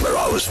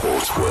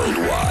Motorsports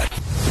Worldwide.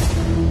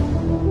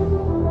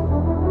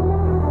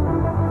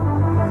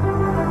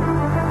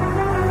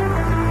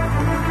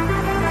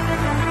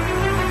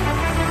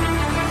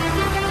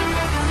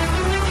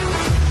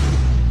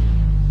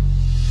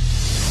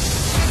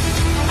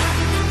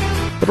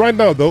 But right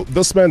now, though,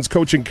 this man's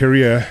coaching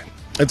career,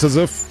 it's as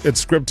if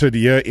it's scripted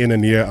year in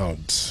and year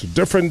out.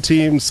 Different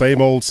teams,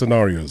 same old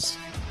scenarios.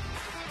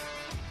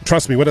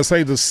 Trust me, when I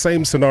say the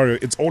same scenario,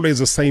 it's always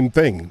the same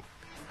thing.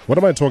 What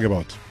am I talking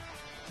about?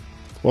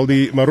 Well,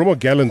 the Marumo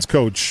Gallants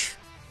coach,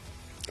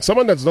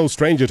 someone that's no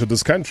stranger to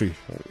this country.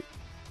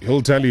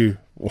 He'll tell you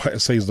why I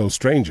say he's no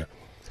stranger.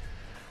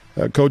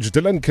 Coach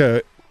Dylan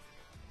Kerr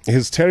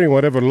is tearing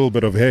whatever little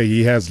bit of hair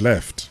he has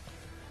left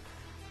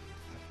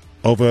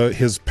over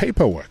his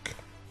paperwork.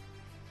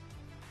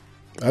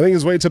 I think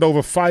he's waited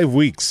over 5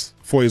 weeks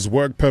for his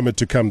work permit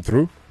to come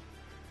through.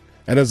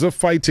 And as if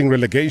fighting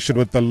relegation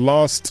with the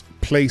last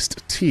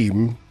placed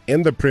team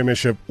in the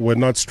Premiership were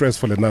not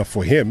stressful enough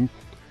for him,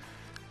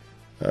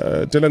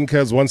 Dylan Kerr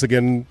is once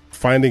again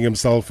finding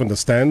himself in the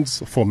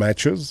stands for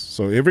matches.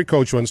 So every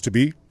coach wants to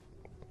be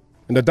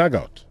in the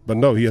dugout. But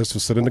no, he has to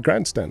sit in the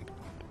grandstand.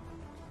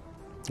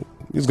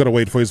 He's got to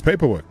wait for his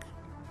paperwork.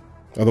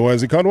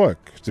 Otherwise, he can't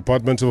work.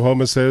 Department of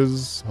Home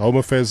Affairs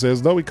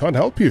says, no, we can't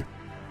help you.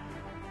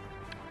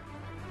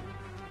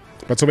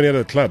 But so many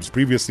other clubs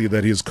previously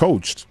that he's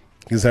coached,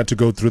 he's had to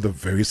go through the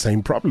very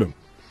same problem.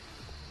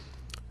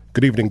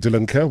 Good evening,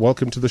 Dylan Kerr.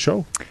 Welcome to the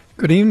show.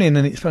 Good evening,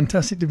 and it's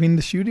fantastic to be in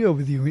the studio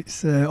with you.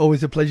 It's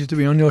always a pleasure to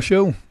be on your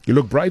show. You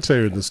look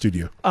brighter in the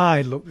studio.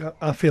 I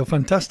feel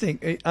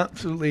fantastic. It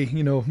absolutely,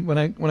 when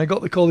I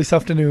got the call this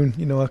afternoon,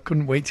 I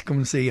couldn't wait to come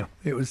and see you.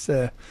 It was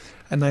a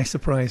nice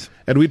surprise.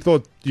 And we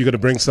thought you were going to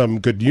bring some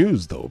good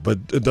news, though, but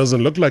it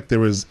doesn't look like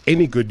there is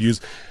any good news.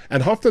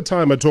 And half the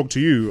time I talk to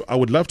you, I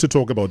would love to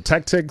talk about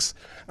tactics.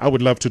 I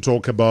would love to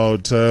talk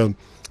about,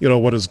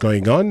 what is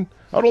going on.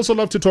 I'd also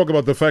love to talk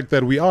about the fact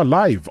that we are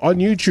live on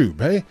YouTube,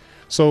 hey?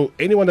 So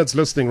anyone that's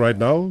listening right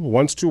now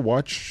wants to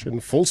watch in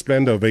full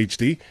splendor of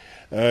HD,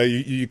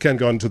 you can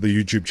go onto the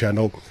YouTube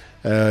channel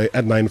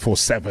at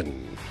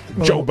 947.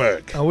 Well,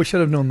 Joburg. I wish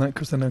I'd have known that,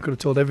 because then I could have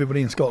told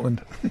everybody in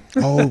Scotland.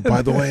 Oh,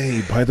 by the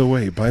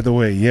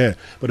way, yeah.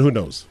 But who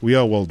knows? We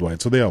are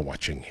worldwide, so they are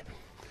watching.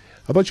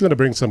 I thought you were going to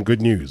bring some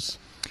good news.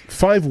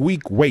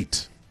 5-week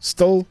wait.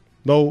 Still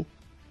no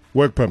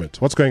work permit.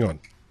 What's going on?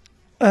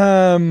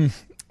 I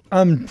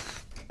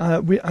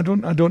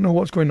don't know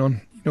what's going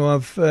on.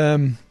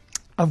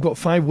 I've got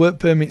 5 work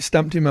permits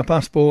stamped in my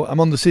passport. I'm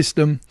on the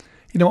system.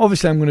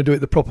 Obviously I'm going to do it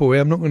the proper way.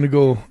 I'm not going to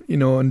go,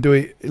 and do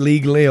it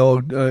illegally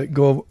or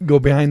go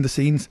behind the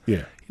scenes.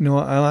 Yeah.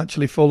 I'll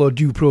actually follow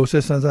due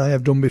process as I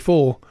have done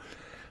before.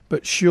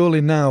 But surely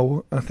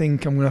now I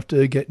think I'm going to have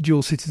to get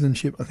dual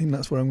citizenship. I think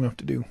that's what I'm going to have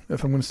to do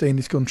if I'm going to stay in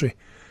this country.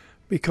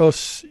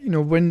 Because,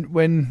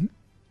 when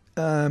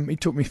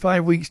it took me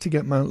 5 weeks to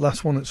get my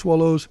last one at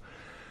Swallows,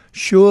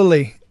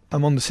 surely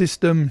I'm on the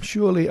system.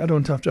 Surely I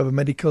don't have to have a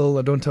medical.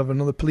 I don't have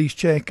another police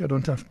check. I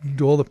don't have to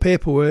do all the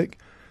paperwork.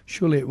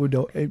 Surely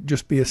it'd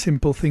just be a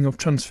simple thing of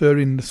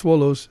transferring the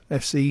Swallows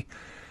FC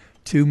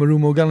to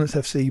Marumo Gallants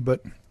FC.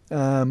 But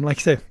like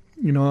I say,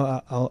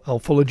 I'll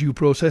follow due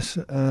process.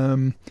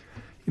 I've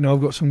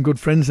got some good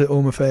friends at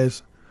Home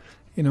Affairs,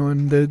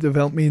 and they've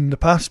helped me in the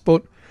past.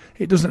 But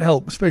it doesn't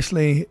help,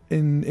 especially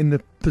in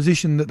the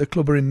position that the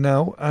club are in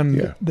now,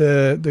 and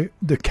the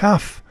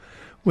CAF.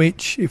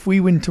 Which, if we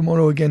win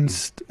tomorrow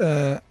against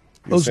Usma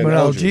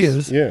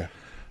Algiers,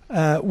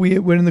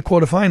 we're in the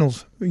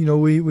quarterfinals.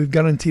 We've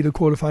guaranteed a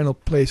quarterfinal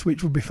place,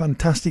 which would be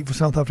fantastic for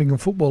South African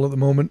football at the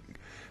moment,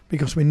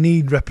 because we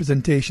need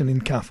representation in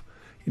CAF.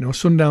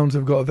 Sundowns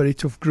have got a very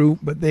tough group,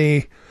 but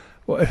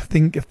I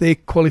think if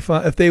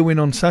they win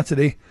on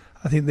Saturday,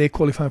 I think they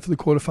qualify for the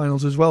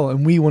quarterfinals as well,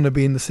 and we want to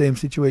be in the same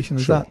situation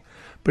as that.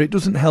 But it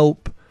doesn't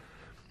help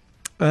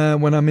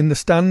when I'm in the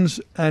stands,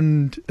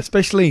 and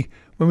especially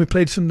when we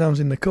played Sundowns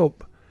in the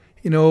Cup,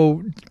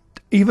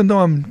 even though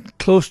I'm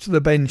close to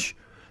the bench,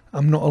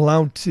 I'm not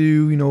allowed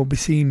to, be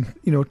seen,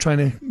 trying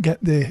to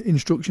get the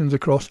instructions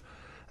across.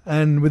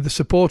 And with the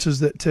supporters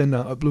that turned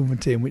out at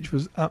Bloemfontein, which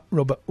was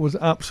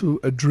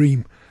absolute a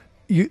dream,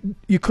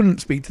 you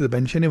couldn't speak to the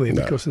bench anyway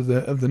because of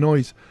the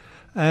noise.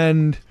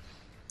 And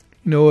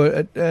there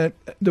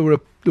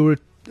were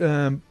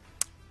a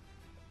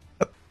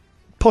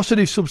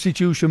positive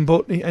substitution,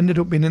 but it ended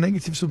up being a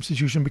negative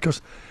substitution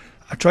because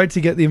I tried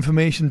to get the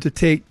information to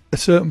take a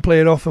certain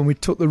player off, and we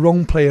took the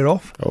wrong player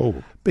off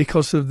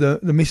because of the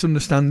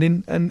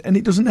misunderstanding, and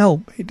it doesn't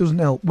help. It doesn't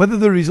help. Whether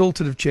the result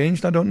would have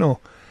changed, I don't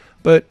know.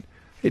 But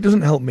it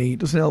doesn't help me. It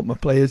doesn't help my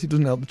players. It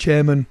doesn't help the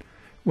chairman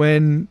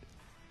when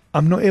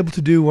I'm not able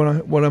to do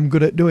what I'm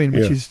good at doing,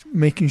 which is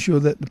making sure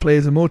that the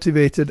players are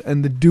motivated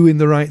and they're doing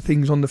the right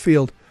things on the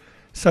field.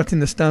 Sat in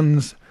the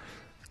stands,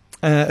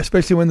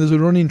 especially when there's a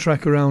running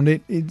track around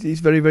it, it's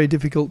very, very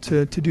difficult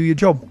to do your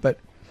job. But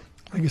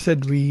like I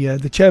said,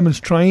 the chairman's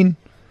trying.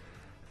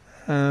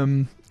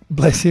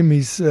 Bless him,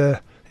 he's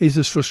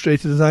as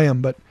frustrated as I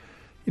am. But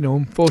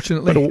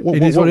unfortunately,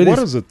 it is what it is. What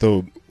is it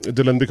though,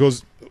 Dylan?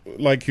 Because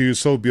like you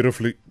so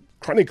beautifully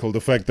chronicle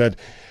the fact that,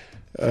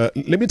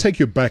 let me take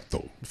you back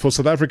though, for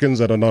South Africans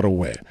that are not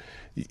aware,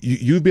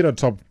 you've been a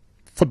top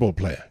football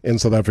player in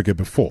South Africa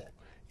before,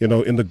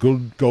 in the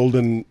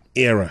golden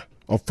era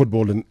of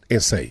football in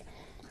SA.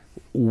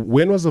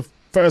 When was the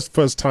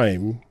first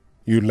time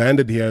you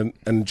landed here,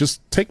 and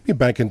just take me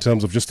back in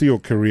terms of just your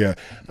career?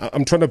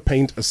 I'm trying to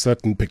paint a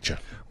certain picture.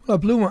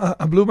 Well,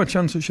 I blew my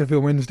chance at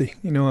Sheffield Wednesday.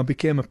 I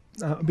became a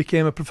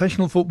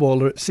professional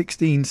footballer at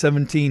 16,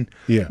 17,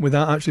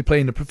 without actually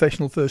playing a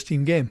professional first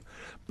team game.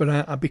 But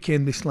I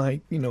became this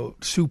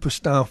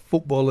superstar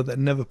footballer that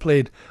never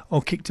played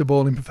or kicked a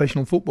ball in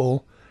professional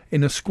football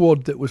in a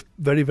squad that was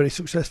very, very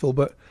successful.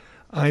 But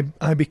I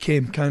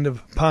became kind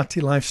of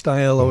party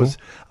lifestyle.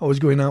 I was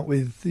going out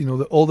with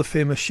all the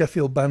famous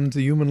Sheffield bands,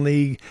 the Human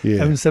League,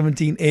 Heaven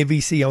 17,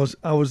 AVC.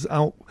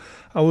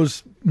 I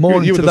was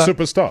more you into were the that.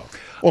 Superstar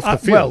off the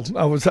field.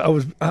 Well,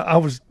 I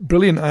was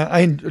brilliant.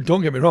 I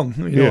don't get me wrong.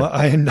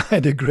 I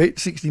had a great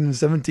 16 and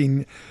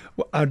 17.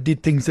 I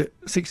did things that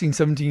 16,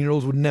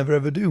 17-year-olds would never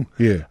ever do.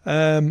 Yeah.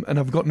 And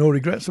I've got no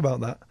regrets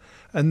about that.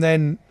 And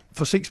then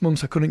for 6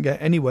 months I couldn't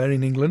get anywhere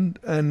in England,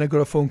 and I got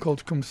a phone call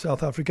to come to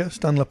South Africa.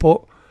 Stan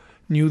Laporte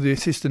knew the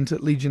assistant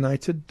at Leeds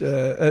United,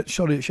 at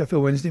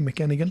Sheffield Wednesday,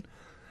 McKennigan,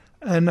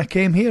 and I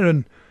came here,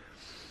 and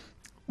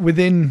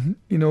within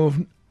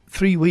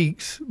 3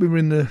 weeks we were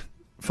in the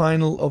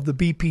final of the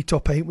BP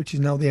Top 8, which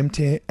is now the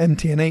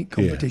MTN 8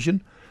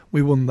 competition.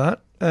 We won that,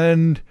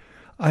 and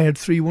I had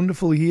 3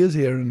 wonderful years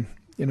here. And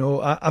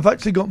I've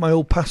actually got my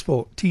old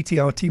passport. TT,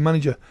 team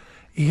manager,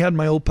 he had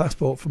my old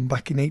passport from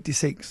back in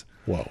 '86.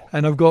 Wow.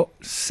 And I've got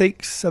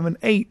 6, 7,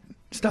 8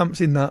 stamps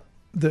in that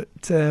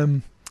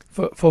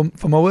for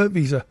my work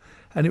visa,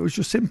 and it was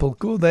just simple.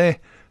 Go there,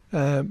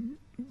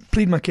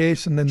 plead my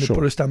case, and then they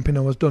put a stamp in.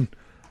 I was done.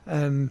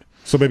 And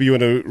so maybe you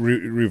want to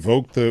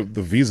revoke the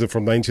visa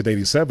from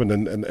 1987,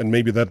 and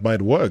maybe that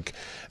might work,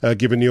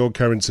 given your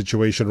current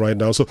situation right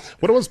now. So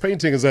what I was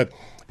painting is that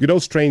you're no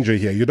stranger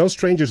here. You're no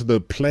stranger to the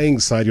playing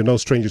side. You're no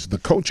stranger to the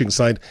coaching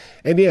side.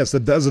 And yes,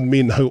 that doesn't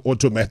mean how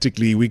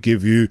automatically we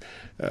give you,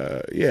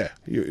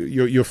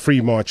 your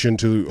free march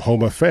into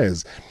home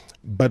affairs.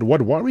 But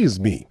what worries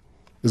me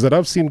is that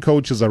I've seen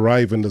coaches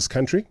arrive in this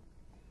country,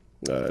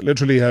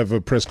 literally have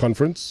a press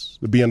conference,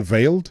 be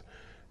unveiled.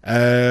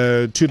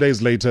 2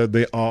 days later,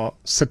 they are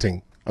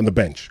sitting on the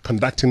bench,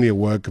 conducting their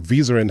work,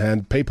 visa in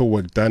hand,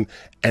 paperwork done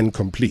and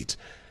complete.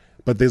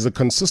 But there's a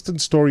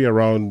consistent story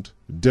around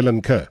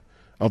Dylan Kerr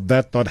of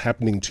that not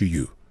happening to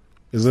you.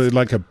 Is it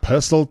like a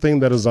personal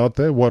thing that is out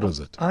there? What is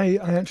it? I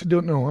actually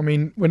don't know. I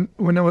mean,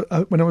 when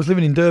I was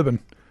living in Durban,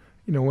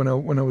 when I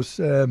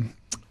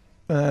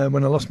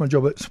lost my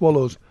job at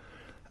Swallows,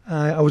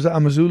 I was at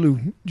Amazulu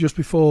just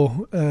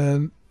before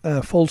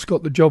False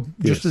got the job,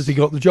 just as he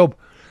got the job.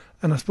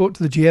 And I spoke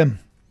to the GM,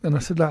 and I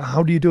said,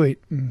 how do you do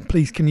it? And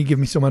please, can you give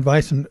me some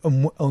advice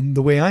on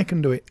the way I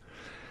can do it?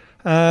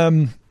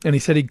 And he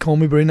said he'd call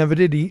me, but he never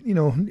did.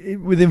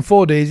 Within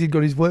 4 days, he'd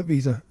got his work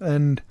visa.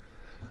 And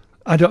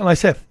I don't know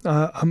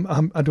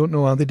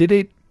how they did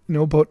it,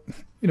 but,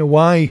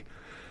 why?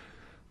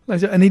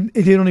 And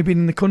he'd only been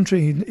in the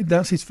country.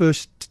 That's his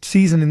first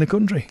season in the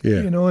country,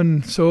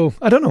 and so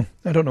I don't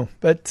know.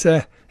 But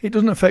it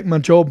doesn't affect my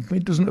job.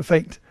 It doesn't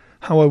affect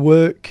how I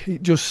work.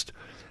 It just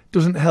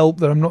doesn't help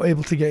that I'm not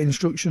able to get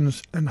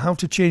instructions and how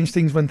to change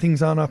things when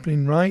things aren't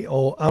happening right,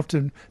 or how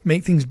to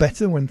make things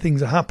better when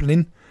things are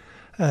happening,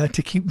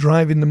 to keep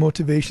driving the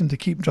motivation, to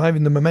keep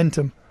driving the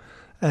momentum.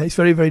 It's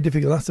very, very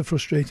difficult. That's the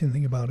frustrating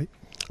thing about it.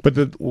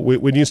 But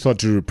when you start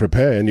to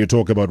prepare and you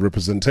talk about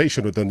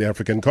representation within the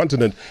African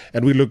continent,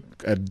 and we look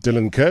at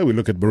Dylan Kerr, we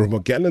look at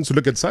Barumo Gallants, we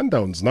look at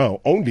Sundowns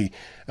now only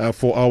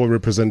for our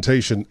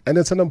representation, and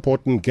it's an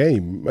important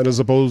game. And I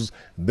suppose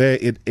there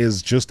it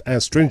is just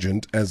as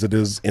stringent as it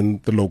is in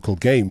the local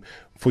game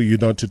for you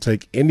not to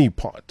take any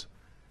part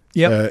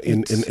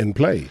in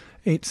play.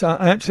 It's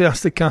I actually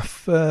asked the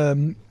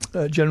CAF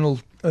General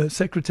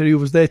Secretary who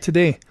was there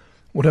today,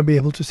 would I be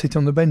able to sit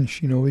on the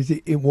bench? Is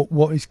it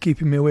what is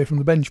keeping me away from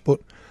the bench? But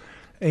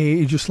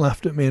he just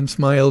laughed at me and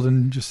smiled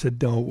and just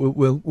said, "No,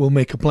 we'll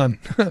make a plan."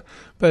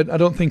 But I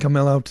don't think I'm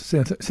allowed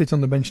to sit on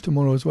the bench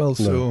tomorrow as well.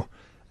 No.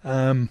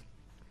 So,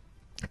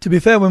 to be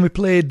fair, when we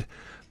played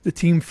the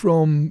team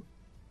from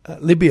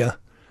Libya,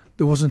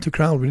 there wasn't a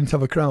crowd. We didn't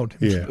have a crowd.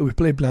 We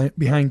played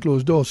behind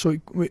closed doors, so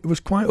it was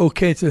quite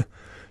okay to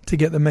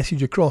get the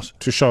message across.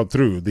 To shout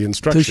through the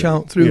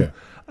instruction.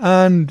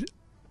 And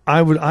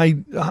I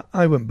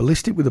went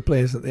ballistic with the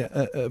players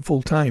at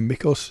full time,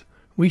 because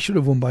we should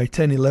have won by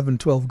 10, 11,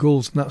 12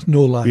 goals, and that's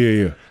no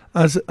lie.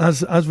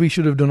 As we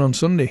should have done on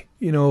Sunday.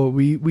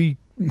 We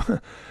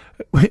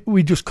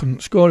just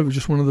couldn't score. It was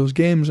just one of those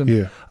games,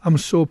 and I'm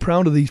so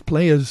proud of these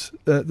players,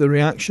 the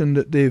reaction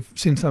that they've,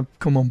 since I've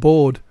come on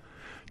board,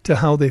 to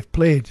how they've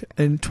played.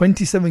 In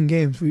 27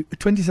 days,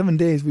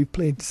 we've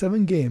played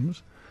 7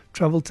 games,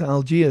 travelled to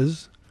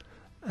Algiers,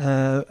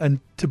 and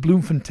to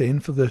Bloemfontein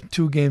for the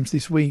 2 games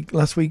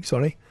last week.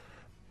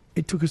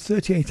 It took us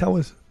 38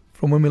 hours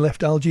from when we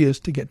left Algiers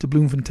to get to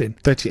Bloemfontein.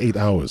 38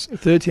 hours.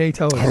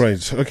 38 hours. All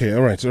right. Okay. All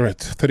right.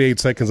 38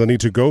 seconds. I need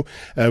to go.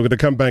 We're going to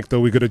come back,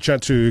 though. We're going to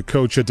chat to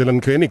Coach Dylan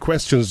Kerr. Any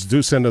questions,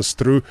 do send us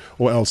through,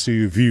 or else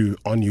you view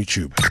on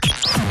YouTube.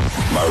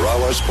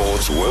 Marawa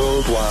Sports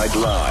Worldwide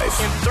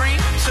Live. In 3,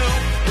 2,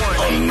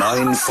 1. On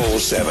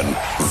 947,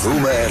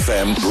 Vuma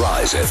FM,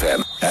 Rise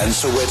FM, and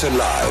Soweto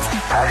Live.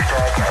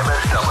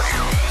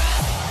 #MSW.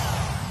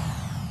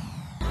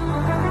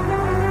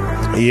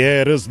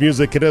 Yeah, it is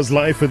music. It is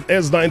life with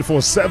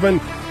S947.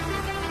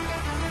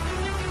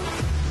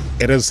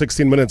 It is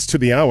 16 minutes to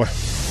the hour.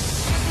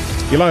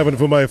 You're live on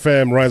Vuma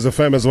FM, Rise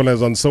FM, as well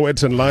as on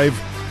Soweto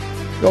Live.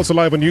 You're also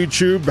live on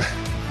YouTube.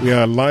 We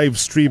are live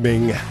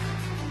streaming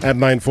at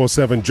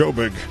 947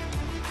 Joburg.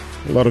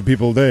 A lot of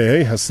people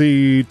there, eh? I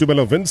see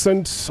Tumelo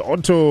Vincent,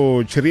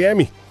 Otto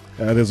Chiriemi.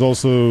 There's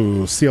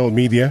also CL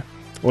Media.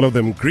 All of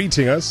them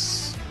greeting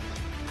us.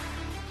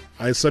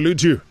 I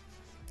salute you.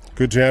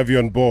 Good to have you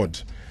on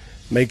board.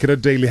 Make it a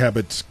daily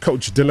habit.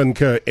 Coach Dylan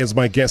Kerr is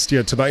my guest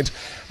here tonight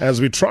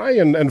as we try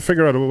and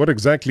figure out what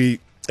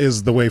exactly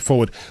is the way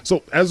forward.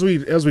 So as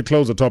we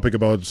close the topic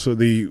about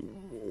the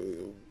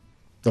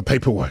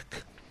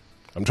paperwork,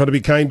 I'm trying to be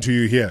kind to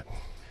you here.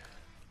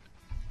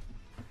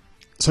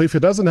 So if it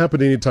doesn't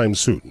happen anytime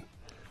soon,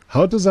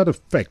 how does that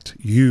affect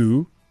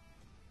your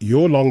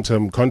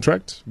long-term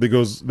contract?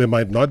 Because there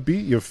might not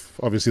be if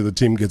obviously the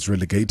team gets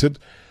relegated.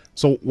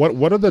 So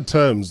what are the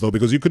terms, though?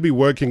 Because you could be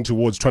working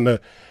towards trying to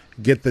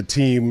get the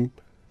team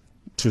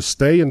to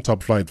stay in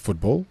top flight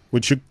football,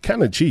 which you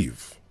can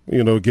achieve,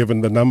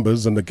 given the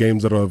numbers and the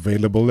games that are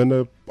available and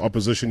the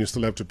opposition you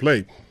still have to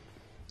play.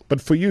 But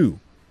for you,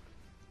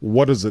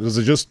 what is it? Is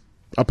it just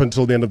up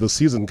until the end of the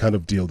season kind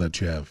of deal that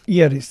you have?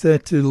 Yeah, it's there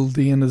till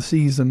the end of the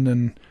season.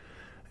 And,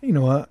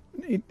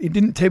 it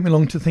didn't take me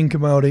long to think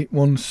about it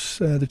once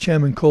the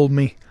chairman called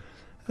me,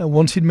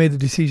 once he'd made the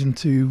decision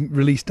to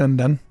release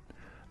Dan.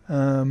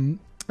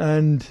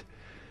 And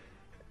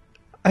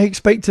I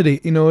expected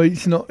it,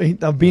 it's not.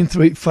 I've been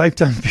through it 5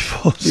 times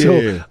before, so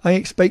yeah. I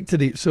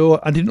expected it. So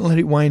I didn't let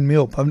it wind me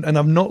up, and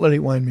I've not let it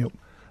wind me up.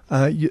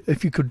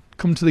 If you could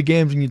come to the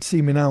games and you'd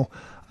see me now,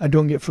 I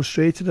don't get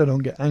frustrated. I don't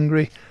get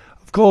angry.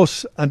 Of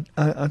course, I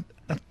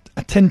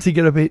tend to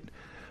get a bit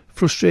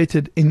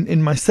frustrated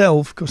in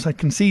myself because I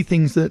can see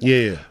things that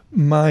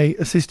my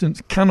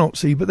assistants cannot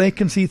see, but they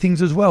can see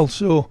things as well.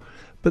 So,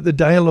 but the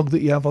dialogue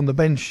that you have on the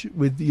bench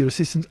with your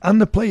assistants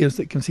and the players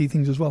that can see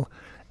things as well,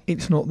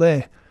 it's not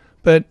there.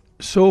 But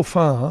so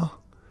far,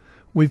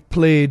 we've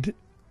played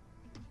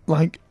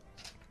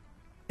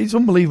it's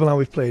unbelievable how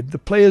we've played. The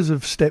players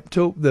have stepped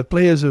up. The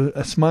players are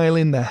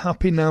smiling. They're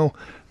happy now.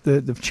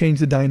 They've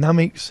changed the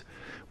dynamics.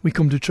 We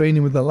come to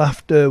training with the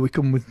laughter. We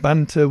come with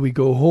banter. We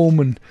go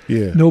home and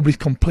nobody's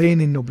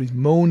complaining. Nobody's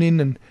moaning.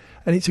 And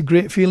it's a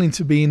great feeling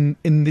to be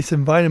in this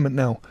environment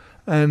now.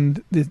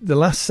 And the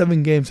last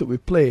 7 games that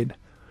we've played,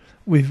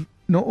 we've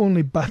not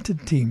only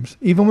battered teams.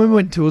 Even when we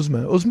went to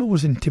Usma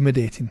was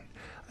intimidating.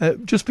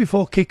 Just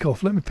before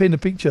kick-off, let me paint a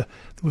picture.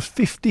 There was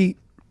 50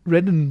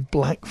 red and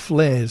black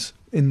flares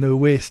in the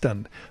away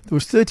stand. There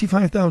was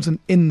 35,000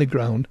 in the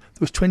ground.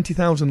 There was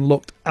 20,000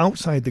 locked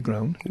outside the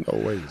ground. No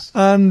ways.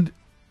 And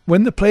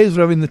when the players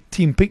were having the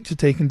team picture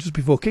taken just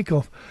before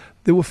kick-off,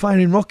 they were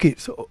firing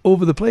rockets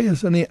over the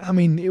players. And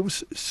it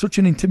was such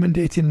an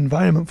intimidating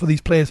environment for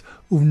these players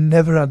who've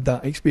never had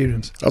that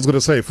experience. I was going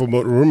to say, for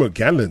Rumo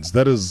Gallants,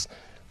 that is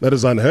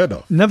unheard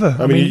of. Never.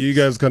 I mean, you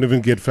guys can't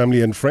even get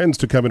family and friends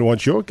to come and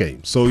watch your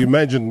game. So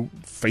imagine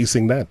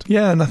facing that.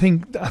 Yeah, and I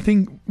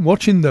think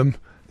watching them,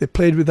 they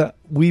played with that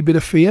wee bit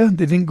of fear.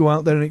 They didn't go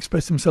out there and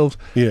express themselves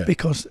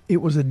because it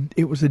was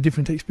a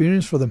different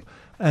experience for them.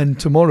 And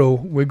tomorrow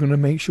we're going to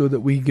make sure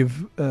that we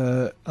give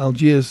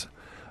Algiers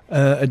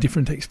a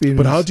different experience.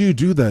 But how do you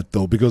do that,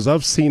 though? Because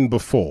I've seen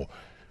before.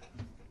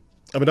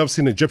 I've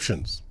seen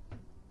Egyptians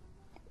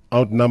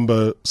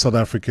outnumber South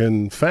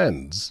African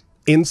fans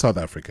in South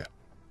Africa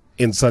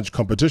in such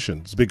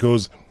competitions,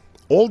 because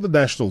all the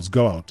nationals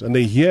go out and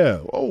they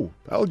hear, oh,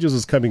 Algiers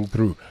is coming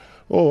through.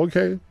 Oh,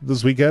 okay,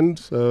 this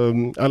weekend,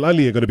 Al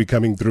Ahly are going to be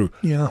coming through.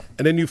 Yeah.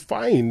 And then you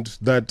find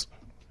that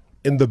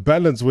in the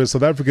balance where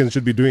South Africans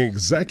should be doing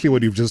exactly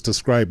what you've just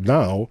described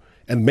now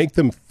and make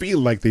them feel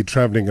like they're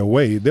traveling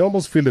away, they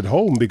almost feel at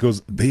home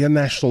because their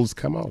nationals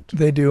come out.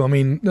 They do. I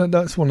mean,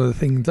 that's one of the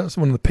things, that's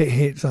one of the pit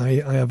hates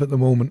I have at the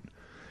moment.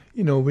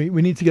 We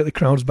need to get the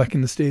crowds back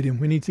in the stadium.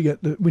 We need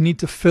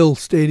to fill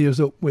stadiums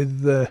up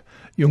with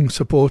young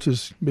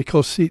supporters,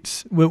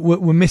 because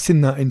we're missing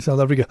that in South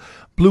Africa.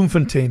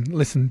 Bloemfontein,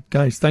 listen,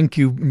 guys, thank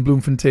you in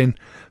Bloemfontein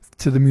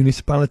to the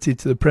municipality,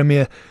 to the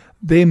Premier.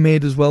 They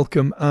made us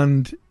welcome,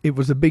 and it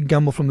was a big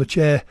gamble from the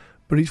chair,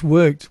 but it's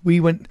worked.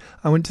 I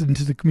went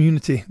into the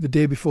community the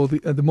day before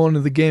the morning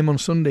of the game on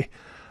Sunday,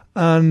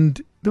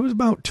 and there was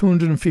about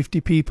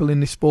 250 people in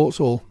this sports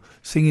hall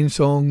singing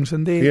songs,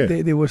 and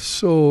they were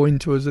so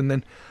into us. And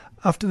then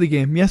after the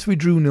game, yes, we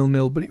drew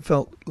 0-0, but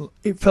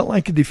it felt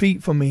like a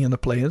defeat for me and the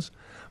players.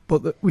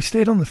 But we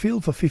stayed on the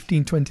field for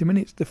 15, 20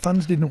 minutes. The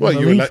fans didn't want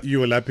to leave. You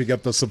were lapping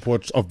up the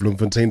support of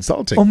Bloemfontein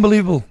Celtic.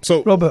 Unbelievable.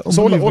 So, Robert,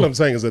 so unbelievable. all I'm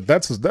saying is that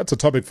that's a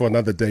topic for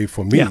another day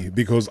for me,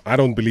 because I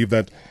don't believe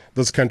that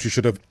this country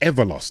should have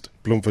ever lost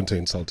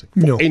Bloemfontein Celtic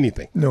for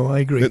anything. No, I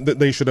agree.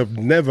 They should have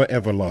never,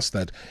 ever lost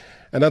that.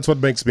 And that's what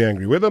makes me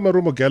angry. Whether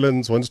Marumo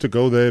Gellens wants to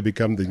go there,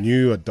 become the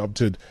new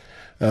adopted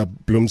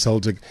Bloem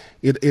Celtic,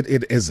 it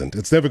isn't.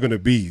 It's never going to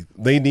be.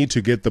 They need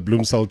to get the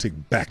Bloem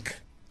Celtic back.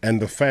 And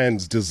the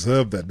fans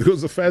deserve that,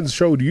 because the fans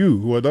showed you,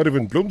 who are not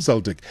even Bloem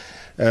Celtic,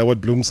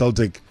 what Bloem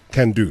Celtic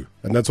can do.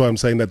 And that's why I'm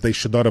saying that they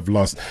should not have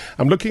lost.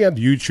 I'm looking at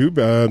YouTube.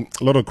 A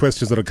lot of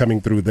questions that are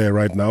coming through there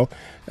right now.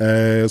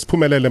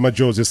 Spumelele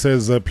Majosi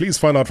says, please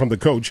find out from the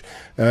coach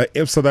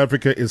if South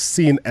Africa is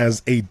seen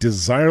as a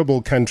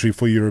desirable country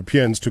for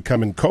Europeans to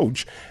come and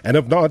coach. And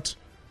if not,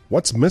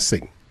 what's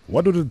missing?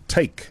 What would it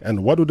take?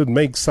 And what would it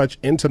make such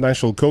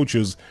international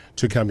coaches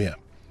to come here?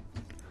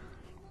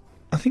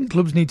 I think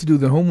clubs need to do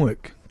their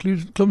homework.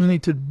 Clubs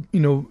need to,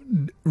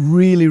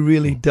 really,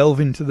 really delve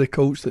into the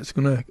coach that's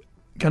going to...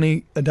 Can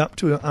he adapt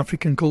to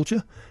African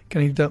culture?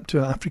 Can he adapt to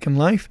African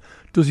life?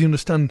 Does he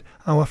understand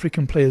how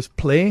African players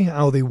play,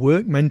 how they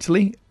work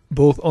mentally,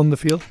 both on the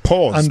field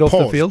and off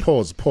the field?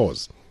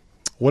 Pause.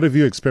 What have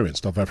you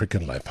experienced of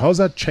African life? How's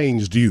that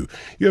changed you?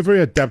 You're a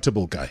very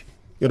adaptable guy.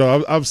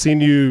 I've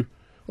seen you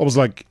almost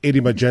like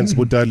Eddie Majans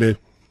Mudale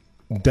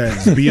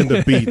dance, be in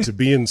the beat,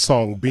 be in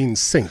song, be in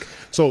sync.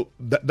 So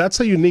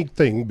that's a unique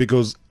thing,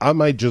 because I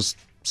might just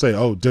say,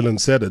 oh, Dylan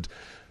said it,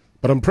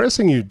 but I'm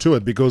pressing you to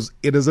it because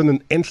it is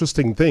an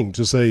interesting thing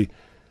to say,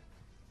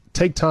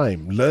 take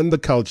time, learn the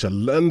culture,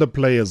 learn the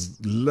players,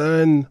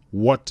 learn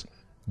what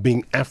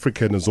being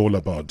African is all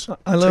about.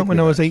 I learned when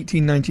I was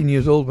 18, 19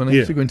 years old, when I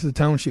used to go into the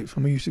townships,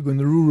 when we used to go in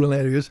the rural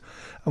areas,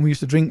 and we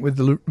used to drink with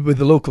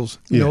the locals.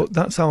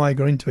 That's how I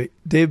got into it.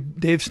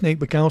 Dave Snake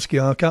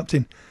Bukowski, our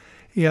captain,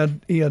 he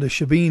had a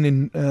shebeen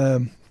in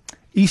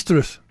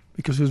Easterus,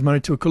 because he was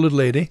married to a coloured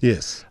lady.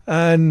 Yes.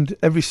 And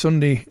every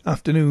Sunday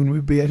afternoon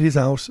we'd be at his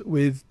house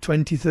with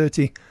 20,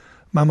 30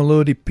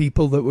 Mamelodi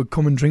people that would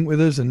come and drink with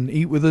us and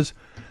eat with us.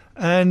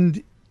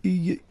 And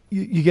you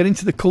get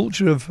into the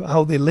culture of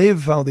how they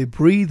live, how they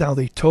breathe, how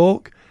they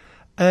talk,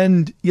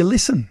 and you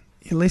listen.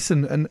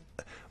 And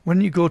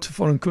when you go to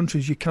foreign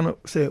countries, you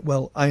cannot say,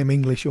 well, I am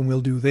English and we'll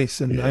do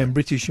this, and I am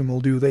British and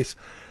we'll do this.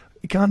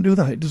 You can't do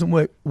that. It doesn't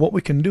work. What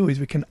we can do is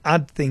we can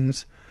add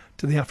things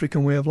to the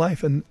African way of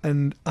life.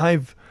 And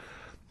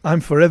I'm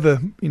forever,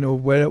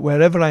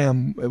 wherever I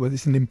am, whether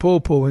it's in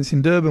Limpopo, whether it's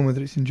in Durban,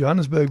 whether it's in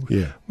Johannesburg,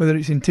 whether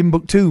it's in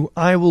Timbuktu,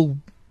 I will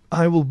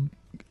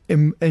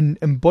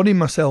embody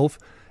myself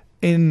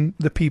in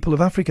the people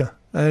of Africa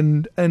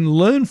and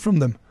learn from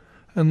them.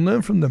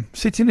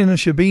 Sitting in a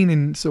shebeen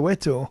in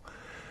Soweto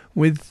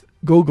with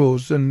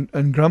gogos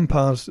and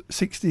grandpas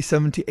 60,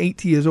 70,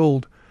 80 years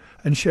old,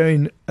 and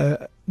sharing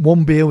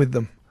one beer with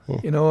them,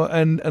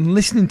 and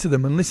listening to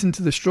them and listen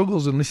to the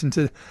struggles and listen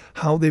to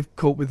how they've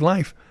coped with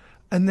life.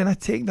 And then I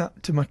take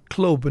that to my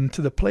club and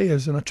to the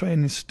players, and I try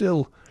and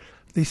instill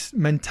this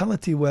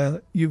mentality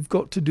where you've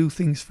got to do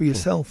things for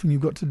yourself and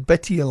you've got to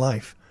better your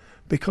life,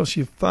 because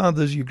your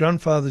fathers, your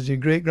grandfathers, your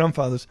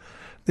great-grandfathers,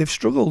 they've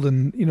struggled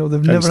and,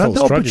 they've never had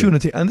the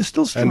opportunity, and they're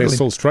still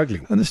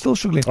struggling.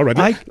 All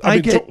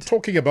right.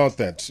 Talking about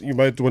that, you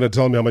might want to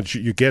tell me how much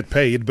you get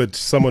paid, but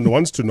someone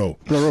wants to know.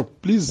 Rob,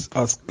 please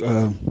ask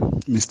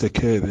Mr.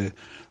 Kerr there,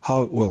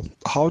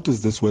 how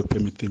does this work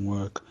permit thing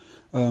work?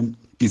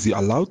 Is he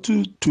allowed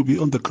to be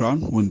on the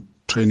ground when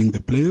training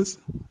the players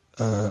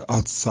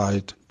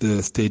outside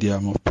the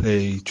stadium of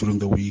play during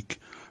the week?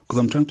 Because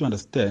I'm trying to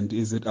understand,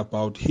 is it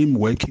about him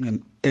working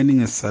and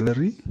earning a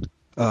salary?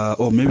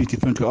 Or maybe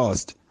differently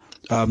asked,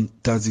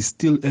 does he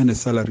still earn a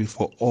salary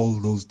for all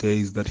those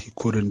days that he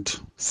couldn't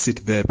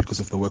sit there because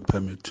of the work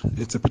permit?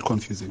 It's a bit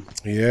confusing.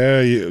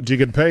 Yeah, do you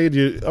get paid?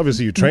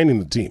 Obviously, you're training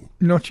the team.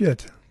 Not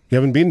yet. You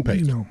haven't been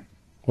paid? No.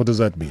 What does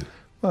that mean?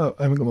 Well,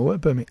 I haven't got my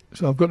work permit,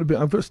 so I'm going to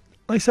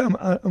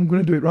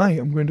do it right.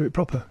 I'm going to do it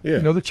proper. Yeah.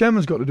 The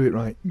chairman's got to do it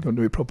right. He's got to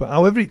do it proper,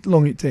 however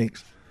long it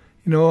takes.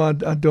 I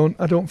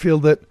don't feel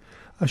that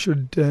I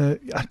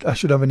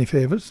should have any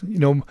favours.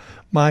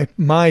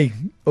 My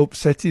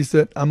upset is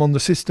that I'm on the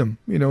system.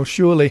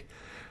 Surely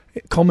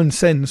common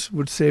sense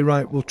would say,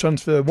 right, we'll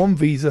transfer one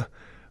visa,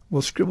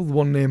 we'll scribble the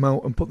one name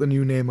out and put the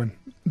new name in.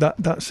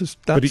 That's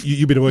But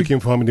you've been working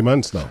for how many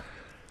months now?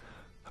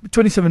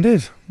 27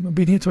 days. I've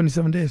been here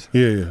 27 days.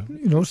 Yeah.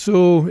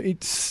 So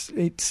it's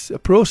a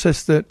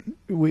process that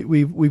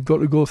we've got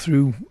to go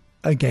through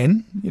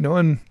again.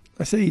 And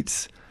I say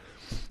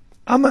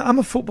I'm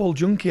a football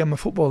junkie. I'm a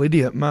football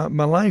idiot. My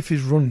life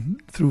is run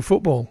through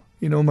football.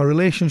 My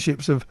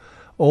relationships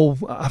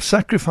I've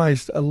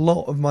sacrificed a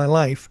lot of my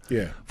life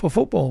for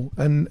football,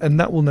 and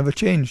that will never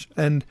change.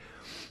 And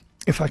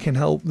if I can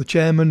help the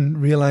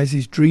chairman realise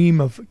his dream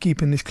of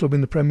keeping this club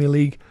in the Premier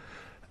League,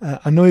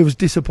 I know he was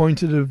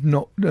disappointed of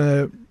not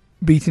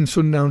beating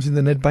Sundowns in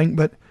the Nedbank,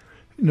 but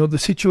the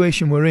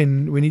situation we're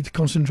in, we need to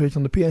concentrate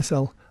on the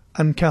PSL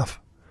and CAF.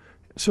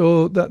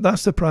 So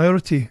that's the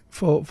priority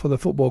for the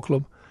football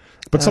club.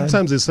 But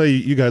sometimes they say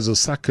you guys are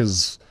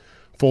suckers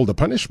for all the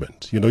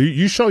punishment.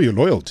 You show your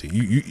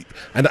loyalty.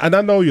 And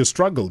I know your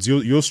struggles.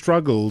 Your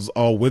struggles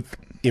are with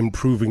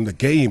improving the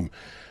game.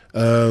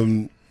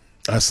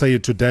 I say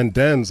it to Dan.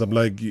 I'm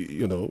like,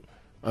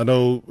 I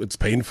know it's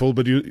painful,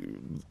 but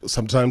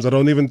sometimes I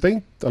don't even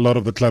think a lot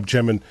of the club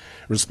chairman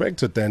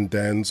respected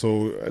Dan.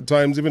 So at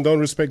times even don't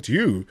respect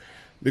you,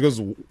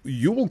 because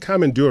you will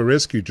come and do a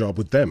rescue job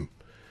with them,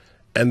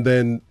 and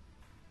then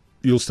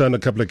you'll stand a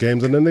couple of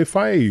games and then they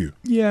fire you.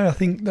 Yeah, I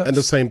think that's... And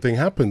the same thing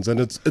happens, and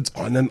it's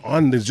on and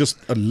on. There's just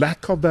a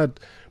lack of that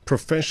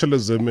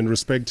professionalism in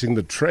respecting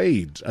the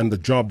trade and the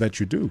job that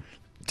you do.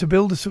 To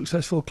build a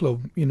successful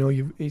club,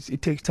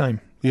 it takes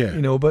time.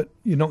 Yeah. But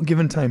you're not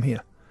given time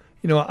here.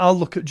 I'll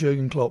look at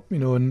Jurgen Klopp,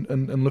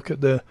 and look at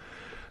the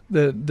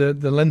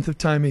length of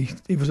time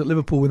he was at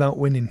Liverpool without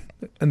winning.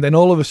 And then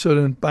all of a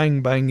sudden,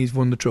 bang, bang, he's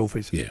won the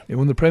trophies. Yeah. He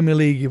won the Premier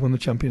League, he won the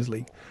Champions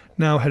League.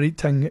 Now, Erik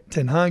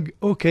ten Hag,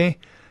 okay,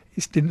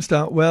 it didn't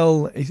start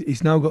well.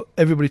 He's now got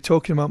everybody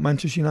talking about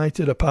Manchester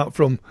United, apart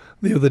from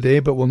the other day,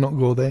 but we'll not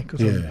go there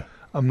because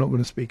I'm not going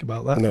to speak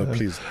about that. No,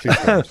 please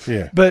don't.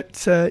 Yeah.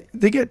 But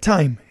they get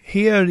time.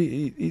 Here,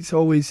 it's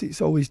always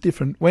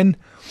different. When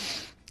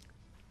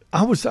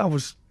I was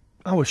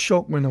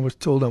shocked when I was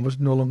told I was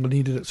no longer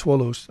needed at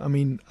Swallows. I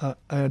mean, I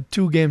had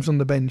 2 games on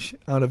the bench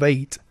out of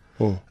 8,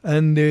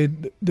 and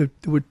there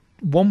were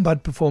one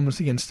bad performance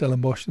against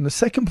Stellenbosch, and the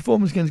second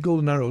performance against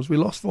Golden Arrows, we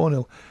lost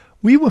 4-0.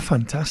 We were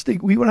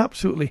fantastic. We were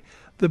absolutely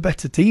the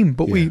better team,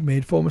 but we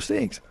made 4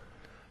 mistakes.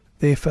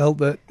 They felt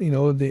that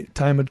the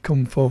time had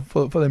come for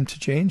them to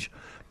change,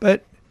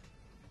 but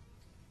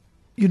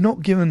you're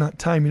not given that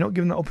time. You're not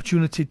given that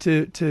opportunity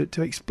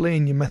to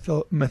explain your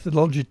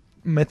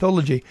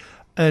methodology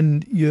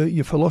and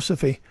your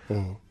philosophy,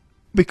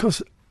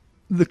 because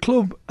the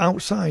club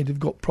outside have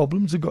got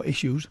problems, they've got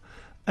issues,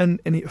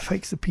 and it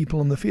affects the people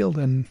on the field,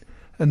 and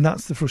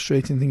that's the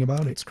frustrating thing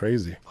about it. It's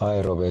crazy.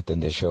 Hi, Robert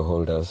and the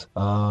shareholders.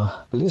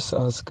 Please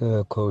ask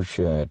Coach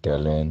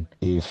Dylan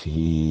if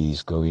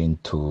he's going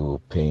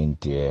to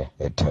paint a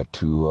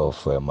tattoo of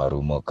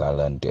Marumo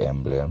Gallant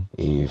emblem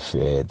if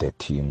the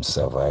team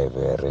survive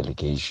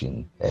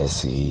relegation,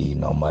 as he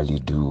normally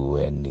do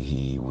when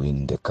he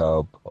win the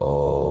cup,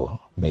 or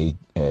make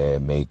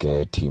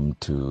a team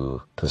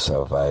to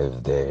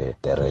survive the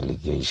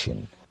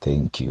relegation.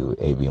 Thank you,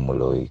 A.B.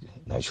 Moloi.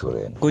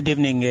 Good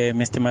evening,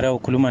 Mr.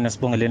 Marawa. Kuluma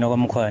Nasbongaleno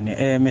Wamkwani.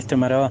 Mr.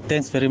 Marawa,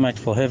 thanks very much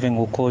for having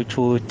Coach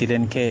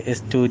Dylan Kerr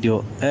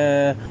studio.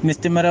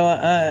 Mr.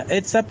 Marawa,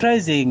 it's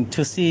surprising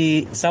to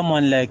see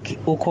someone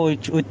like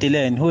Coach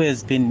Dylan, who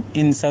has been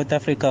in South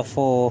Africa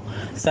for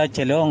such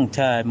a long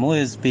time, who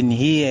has been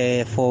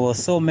here for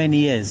so many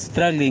years,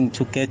 struggling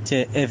to get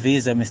a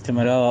visa, Mr.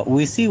 Marawa.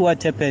 We see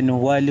what happened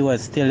while he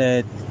was still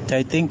at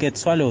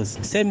Swallows.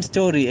 Same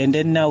story, and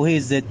then now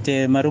he's at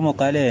Marumo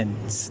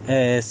Gallants.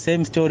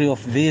 Same story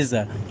of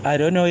visa. I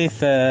don't know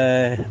if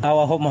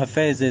our Home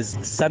Affairs is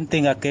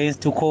something against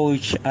to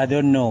coach. I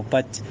don't know,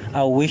 but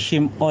I wish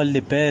him all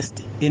the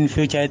best in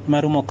future at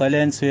Marumo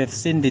Gallants. We have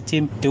seen the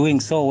team doing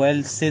so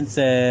well since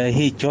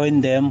he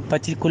joined them,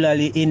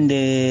 particularly in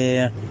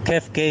the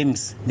CAF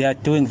games. They are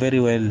doing very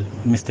well,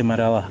 Mr.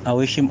 Marawa. I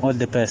wish him all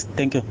the best.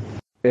 Thank you.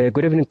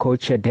 Good evening,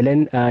 Coach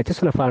Dylan. I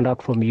just want to find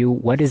out from you,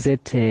 what is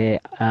it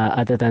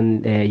other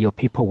than your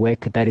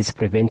paperwork that is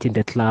preventing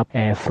the club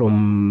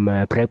from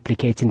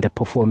replicating the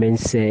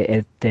performance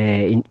at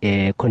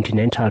the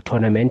continental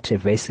tournament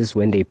versus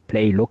when they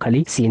play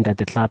locally, seeing that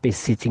the club is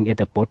sitting at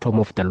the bottom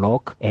of the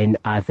log? And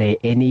are there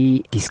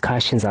any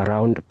discussions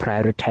around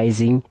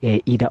prioritizing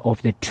either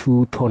of the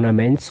 2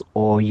 tournaments,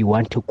 or you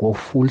want to go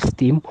full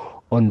steam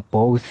on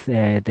both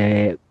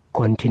the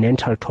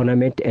continental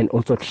tournament and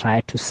also try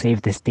to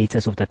save the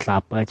status of the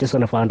club? I just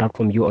want to find out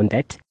from you on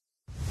that.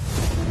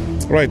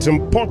 Right,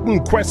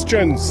 important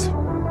questions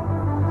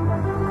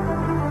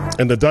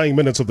in the dying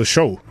minutes of the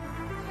show.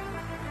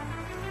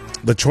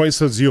 The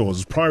choice is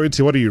yours.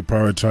 Priority, what are you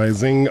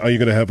prioritizing? Are you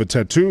going to have a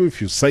tattoo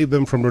if you save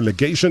them from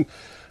relegation?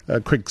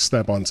 Quick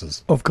snap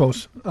answers. Of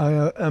course.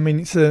 I mean,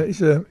 it's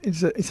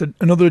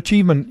another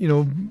achievement.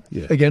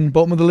 Again,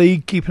 bottom of the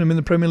league, keeping them in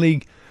the Premier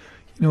League.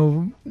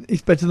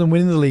 It's better than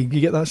winning the league. You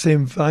get that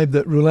same vibe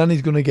that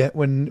Rulani's going to get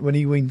when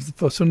he wins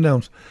for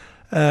Sundowns.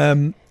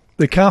 The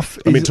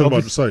CAF.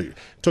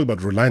 Talk about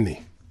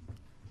Rulani.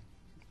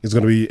 He's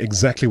going to be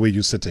exactly where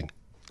you're sitting,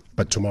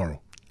 but tomorrow.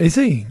 Is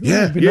he?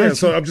 Yeah. Nice.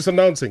 So I'm just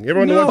announcing.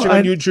 Everyone watching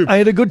on YouTube. I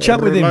had a good chat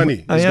with him.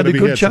 I had a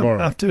good chat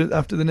tomorrow. after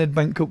the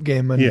Nedbank Cup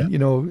game,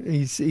 and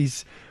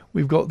he's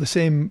we've got the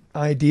same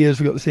ideas.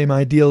 We've got the same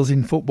ideals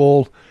in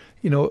football.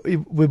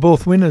 We're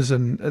both winners,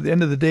 and at the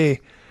end of the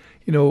day,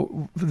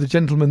 for the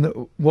gentleman,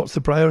 what's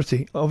the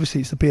priority?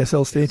 Obviously, it's the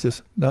PSL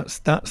status.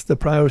 That's the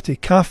priority.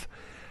 CAF,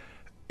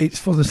 it's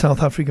for the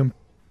South African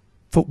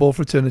football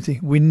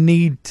fraternity. We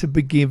need to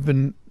be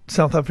given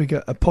South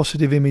Africa a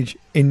positive image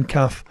in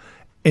CAF,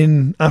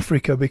 in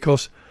Africa,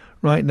 because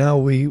right now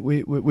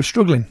we're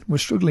struggling. We're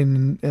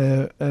struggling,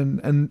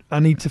 and I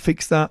need to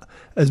fix that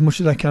as much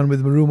as I can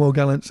with Marumo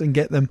Gallants and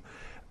get them.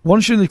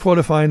 Once you're in the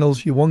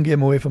quarterfinals, you're 1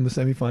 game away from the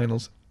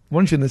semi-finals.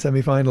 once you're in the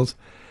semi-finals,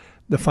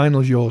 the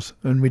final's yours.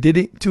 And we did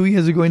it 2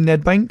 years ago in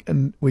Nedbank,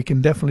 and we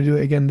can definitely do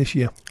it again this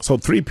year. So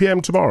 3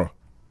 p.m. tomorrow.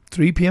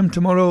 3 p.m.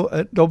 tomorrow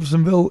at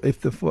Dobsonville,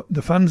 if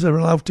the fans are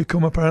allowed to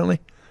come, apparently.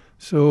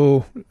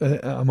 So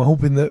I'm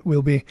hoping that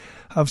we'll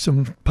have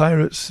some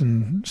Pirates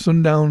and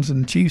Sundowns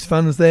and Chiefs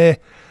fans there,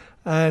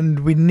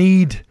 and we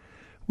need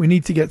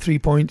to get 3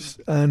 points,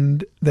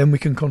 and then we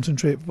can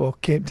concentrate for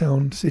Cape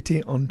Town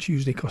City on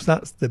Tuesday, because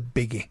that's the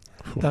biggie.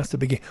 That's the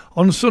biggie.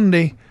 On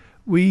Sunday,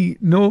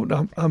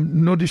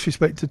 no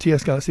disrespect to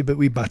TS Galaxy, but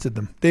we battered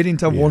them. They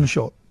didn't have one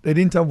shot.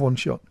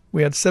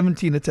 We had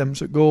 17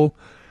 attempts at goal.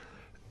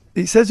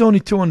 It says only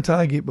 2 on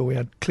target, but we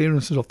had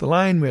clearances off the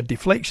line. We had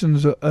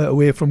deflections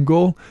away from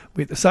goal.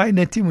 We had the side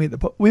netting.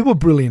 We were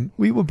brilliant.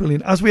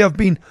 As we have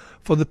been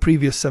for the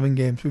previous 7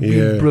 games. We've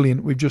been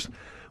brilliant.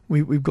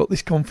 We've got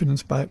this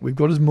confidence back. We've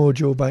got his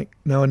mojo back.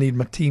 Now I need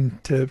my team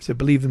to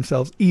believe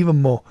themselves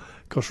even more,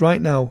 because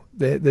right now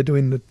they're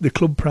doing the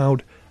club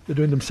proud. They're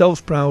doing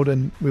themselves proud,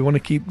 and we want to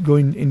keep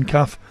going in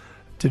CAF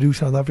to do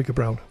South Africa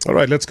proud. All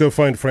right, let's go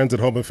find friends at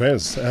Home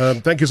Affairs.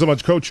 Thank you so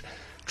much, Coach.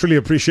 Truly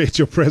appreciate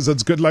your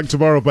presence. Good luck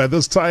tomorrow. By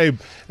this time,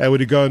 when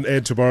you go on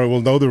air tomorrow,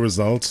 we'll know the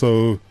result.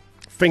 So,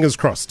 fingers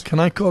crossed. Can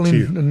I call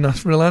in and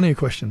ask for a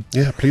question?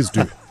 Yeah, please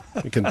do.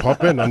 You can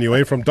pop in on your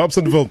way from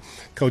Dobsonville.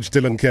 Coach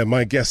Dylan Kerr,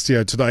 my guest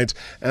here tonight.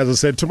 As I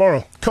said,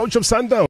 tomorrow, Coach of Sundown.